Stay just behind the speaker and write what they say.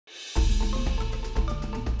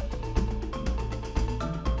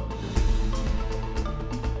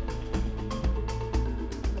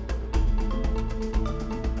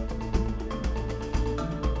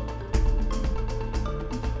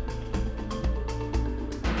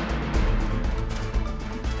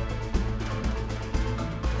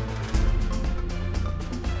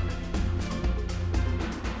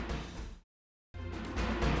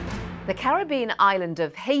The Caribbean island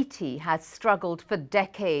of Haiti has struggled for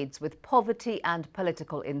decades with poverty and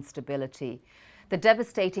political instability. The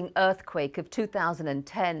devastating earthquake of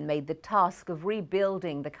 2010 made the task of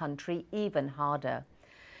rebuilding the country even harder.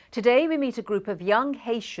 Today we meet a group of young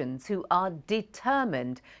Haitians who are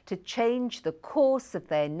determined to change the course of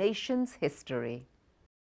their nation's history.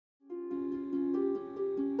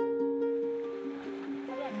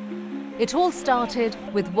 It all started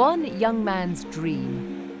with one young man's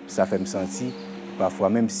dream. Ça fait me sentir, parfois,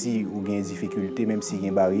 même si vous avez des difficultés, même si vous avez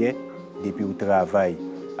des barrières, depuis vous travaillez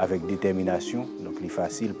avec détermination, donc c'est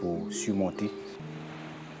facile pour surmonter.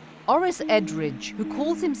 Oris Edridge, who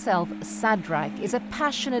calls himself Sadrach, is a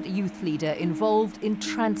passionate youth leader involved in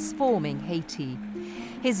transforming Haiti.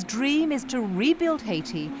 His dream is to rebuild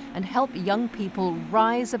Haiti and help young people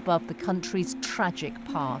rise above the country's tragic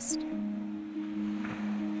past.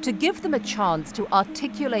 To give them a chance to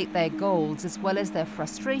articulate their goals as well as their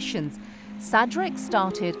frustrations, Sadrach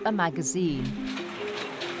started a magazine.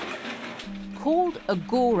 Called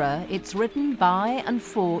Agora, it's written by and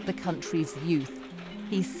for the country's youth.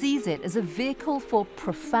 He sees it as a vehicle for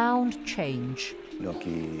profound change. Donc,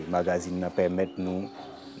 le magazine permet nous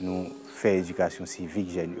faire éducation civique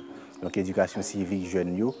jeune. Donc, éducation civique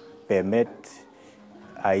jeune permet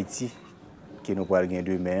à Haïti que nous pourrions gagner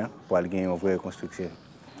demain pour gagner une vraie reconstruction.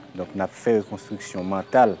 Donc, nous avons fait reconstruction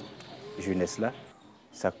mentale jeunesse là,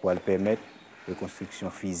 ça pourra permettre reconstruction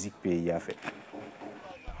physique pays à faire.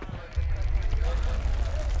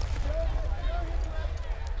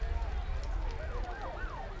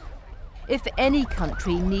 If any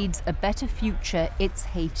country needs a better future, it's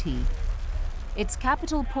Haiti. Its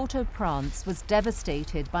capital, Port-au-Prince, was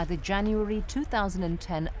devastated by the January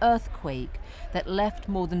 2010 earthquake that left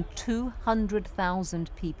more than 200,000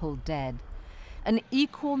 people dead. An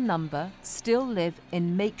equal number still live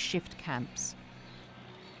in makeshift camps.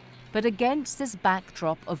 But against this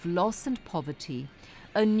backdrop of loss and poverty,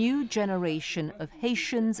 a new generation of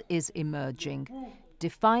Haitians is emerging,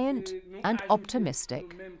 defiant and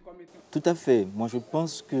optimistic. Tout à fait. Moi, je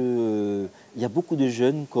pense qu'il y a beaucoup de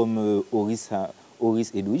jeunes comme Oris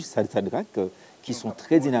Edridge, Sadrach, qui sont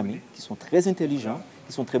très dynamiques, qui sont très intelligents,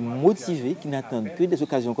 qui sont très motivés, qui n'attendent que des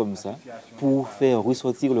occasions comme ça pour faire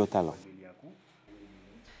ressortir leur talent.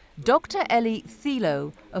 Dr. Ellie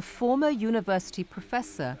Thilo, a former university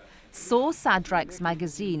professor, saw Sadrach's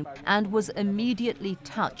magazine and was immediately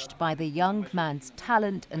touched by the young man's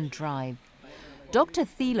talent and drive. Dr.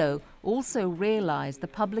 Thilo also realized the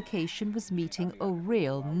publication was meeting a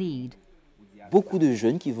real need. Beaucoup de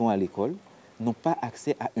jeunes qui vont à l'école n'ont pas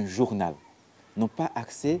accès à un journal, n'ont pas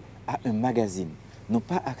accès à un magazine, n'ont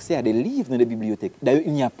pas accès à des livres dans les bibliothèques. D'ailleurs,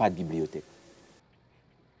 il n'y a pas de bibliothèque.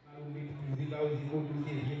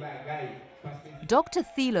 Dr.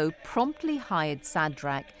 Thilo promptly hired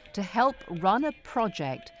Sadrach to help run a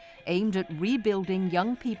project aimed at rebuilding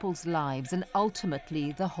young people's lives and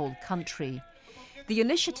ultimately the whole country. The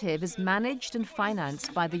initiative is managed and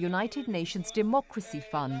financed by the United Nations Democracy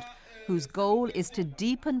Fund, whose goal is to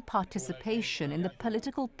deepen participation in the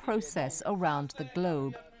political process around the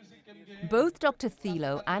globe. Both Dr.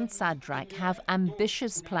 Thilo and Sadrach have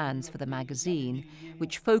ambitious plans for the magazine,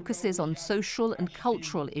 which focuses on social and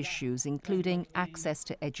cultural issues, including access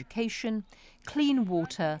to education, clean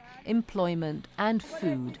water, employment and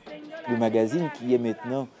food. Le magazine qui est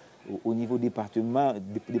maintenant au niveau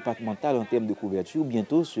départemental en termes de couverture,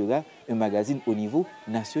 bientôt sera un magazine au niveau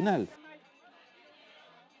national.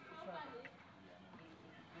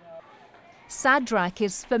 Sadrach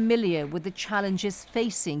is familiar with the challenges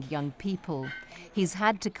facing young people. He's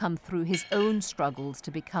had to come through his own struggles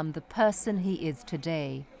to become the person he is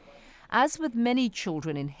today. As with many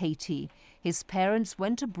children in Haiti, his parents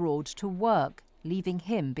went abroad to work, leaving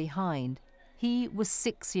him behind. He was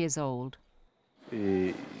 6 years old.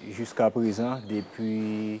 Jusqu'à présent,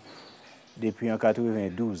 depuis en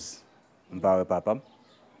 92, je parle papa.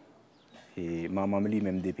 Et maman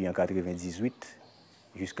lui-même depuis en 98.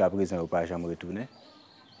 Jusqu'à présent, je n'ai pas jamais retourné.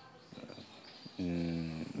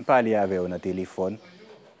 Je parlais avec eux dans le téléphone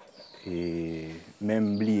et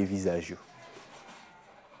même oublié le visage.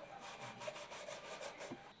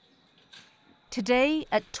 Today,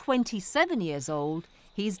 at 27 years old,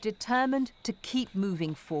 he's determined to keep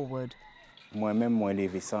moving forward. Moi-même, je suis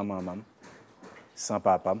élevé sans maman, sans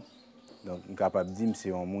papa. Donc, je suis capable de dire que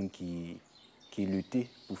c'est un monde qui lutte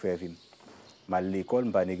pour faire vivre. Mal l'école, je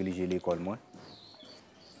ne pas négliger l'école.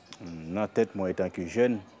 Dans la tête, moi, étant que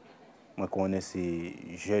jeune, je connais ces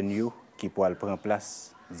jeunes qui pourraient prendre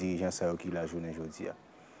place dirigeants qui la journée aujourd'hui.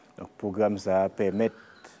 Donc, le programme ça permet de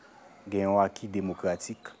gagner un acquis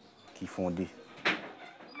démocratique qui est fondé.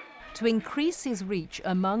 To increase his reach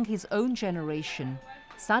among his own generation,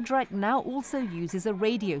 Sadrak now also uses a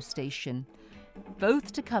radio station,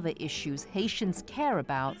 both to cover issues Haitians care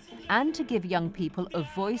about and to give young people a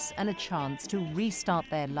voice and a chance to restart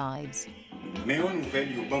their lives.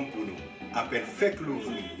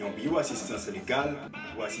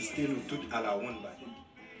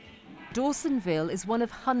 Dawsonville is one of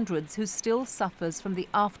hundreds who still suffers from the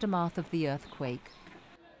aftermath of the earthquake.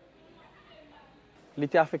 Il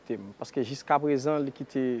était affecté parce que jusqu'à présent, il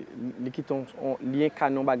quitte un lien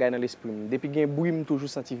canon bagay dans l'esprit. Depuis qu'il y a un bruit, toujours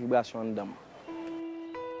senti vibration en dedans.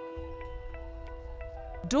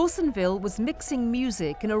 Dawsonville was mixing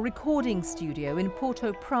music in a recording studio in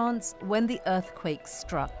Port-au-Prince when the earthquake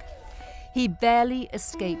struck. He barely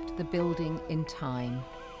escaped the building in time.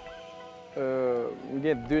 Il y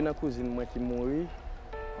a deux cousines qui mourent.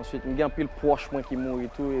 Ensuite, il y a un peu de proches qui mourent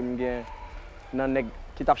tout et il y a un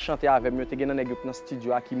qui t'a chanté avec moi, il y a un dans le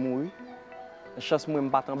studio qui mourent. La chance moi me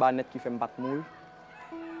battre en bas net qui fait me battre mourir.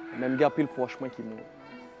 Même il y a un peu de proches qui mourent.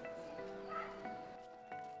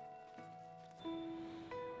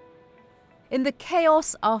 In the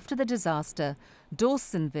chaos after the disaster,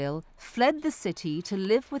 Dawsonville fled the city to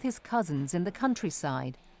live with his cousins in the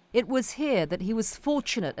countryside. It was here that he was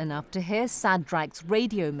fortunate enough to hear Sadrak's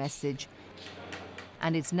radio message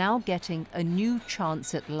and is now getting a new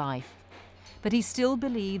chance at life. But he still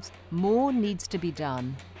believes more needs to be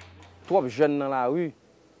done. Trop jeunes dans la rue,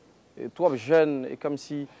 trop jeunes, et comme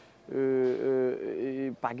si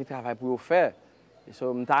pas de travail pour faire.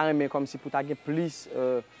 So, je comme si pour avoir plus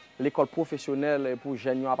l'école professionnelle pour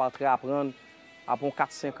jeunes à apprendre, après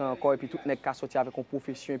 4-5 ans encore, et puis tout le monde sortir avec une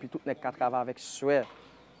profession, et puis tout le monde travailler avec souhait.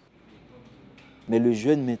 Mais le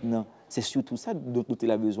jeune maintenant, c'est surtout ça dont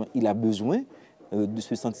il a besoin. Il a besoin de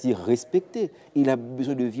se sentir respecté. Il a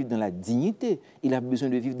besoin de vivre dans la dignité. Il a besoin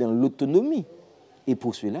de vivre dans l'autonomie. Et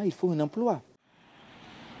pour cela, il faut un emploi.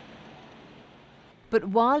 But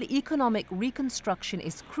while economic reconstruction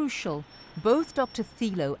is crucial, both Dr.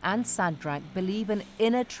 Thilo and Sadrak believe an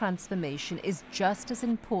inner transformation is just as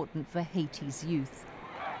important for Haiti's youth.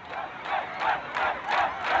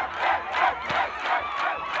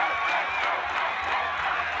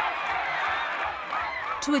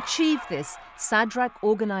 To achieve this, Sadrak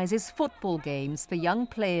organizes football games for young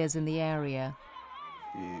players in the area.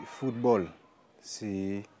 Football,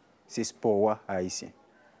 c'est sport haïtien.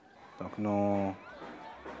 Donc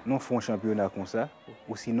nous faisons un championnat comme ça,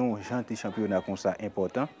 ou sinon un championnat comme ça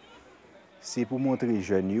important. C'est pour montrer aux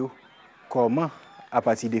jeunes comment, à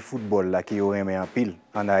partir du football là qui aimé en pile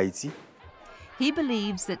en Haïti. He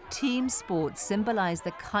believes that team sports symbolize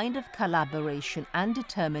the kind of collaboration and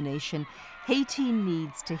determination Haiti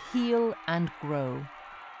needs to heal and grow.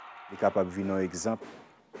 Il est capable de venir un exemple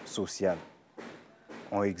social,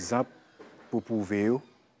 un exemple pour prouver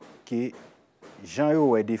que gens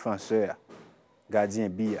sont défenseurs, gardiens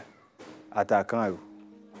bi, attaquants,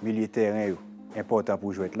 milieu de terrain important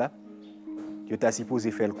pour jouer là. Ils sont supposés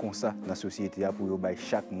faire comme ça dans la société pour que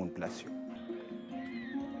chaque monde place.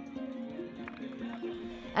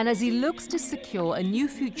 And as he looks to secure a new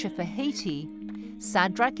future for Haiti,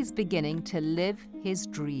 Sadrak is beginning to live his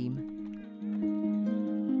dream.